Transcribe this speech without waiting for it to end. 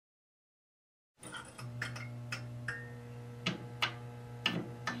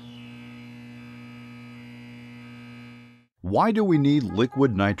Why do we need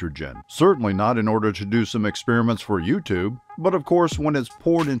liquid nitrogen? Certainly not in order to do some experiments for YouTube, but of course when it's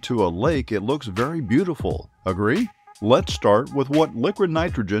poured into a lake it looks very beautiful. Agree? Let's start with what liquid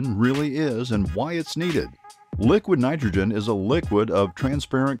nitrogen really is and why it's needed. Liquid nitrogen is a liquid of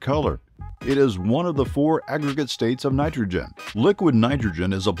transparent color. It is one of the four aggregate states of nitrogen. Liquid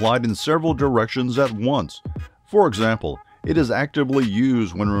nitrogen is applied in several directions at once. For example, it is actively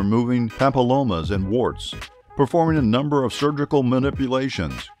used when removing papillomas and warts, performing a number of surgical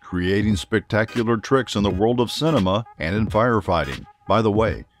manipulations, creating spectacular tricks in the world of cinema and in firefighting. By the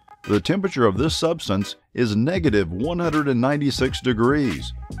way, the temperature of this substance is negative 196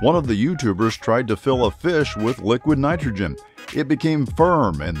 degrees. One of the YouTubers tried to fill a fish with liquid nitrogen. It became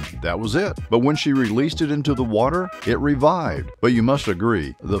firm and that was it. But when she released it into the water, it revived. But you must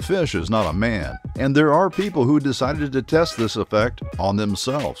agree, the fish is not a man. And there are people who decided to test this effect on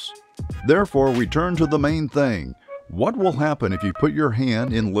themselves. Therefore, we turn to the main thing. What will happen if you put your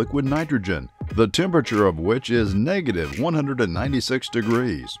hand in liquid nitrogen, the temperature of which is negative 196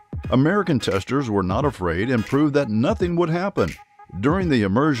 degrees? American testers were not afraid and proved that nothing would happen. During the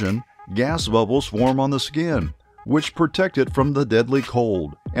immersion, gas bubbles form on the skin, which protect it from the deadly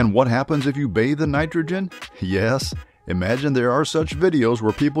cold. And what happens if you bathe in nitrogen? Yes, imagine there are such videos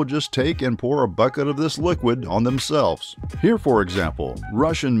where people just take and pour a bucket of this liquid on themselves. Here, for example,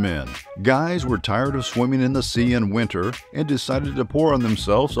 Russian men. Guys were tired of swimming in the sea in winter and decided to pour on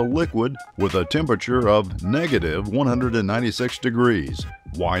themselves a liquid with a temperature of negative 196 degrees.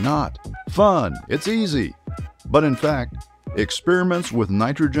 Why not? Fun! It's easy! But in fact, experiments with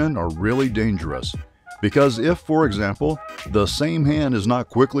nitrogen are really dangerous. Because if, for example, the same hand is not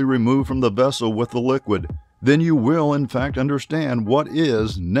quickly removed from the vessel with the liquid, then you will in fact understand what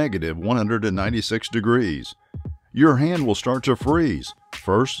is negative 196 degrees. Your hand will start to freeze,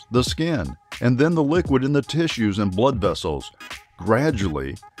 first the skin, and then the liquid in the tissues and blood vessels.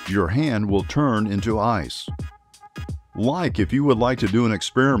 Gradually, your hand will turn into ice. Like if you would like to do an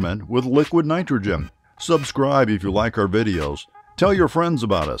experiment with liquid nitrogen. Subscribe if you like our videos. Tell your friends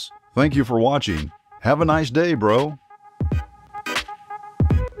about us. Thank you for watching. Have a nice day, bro.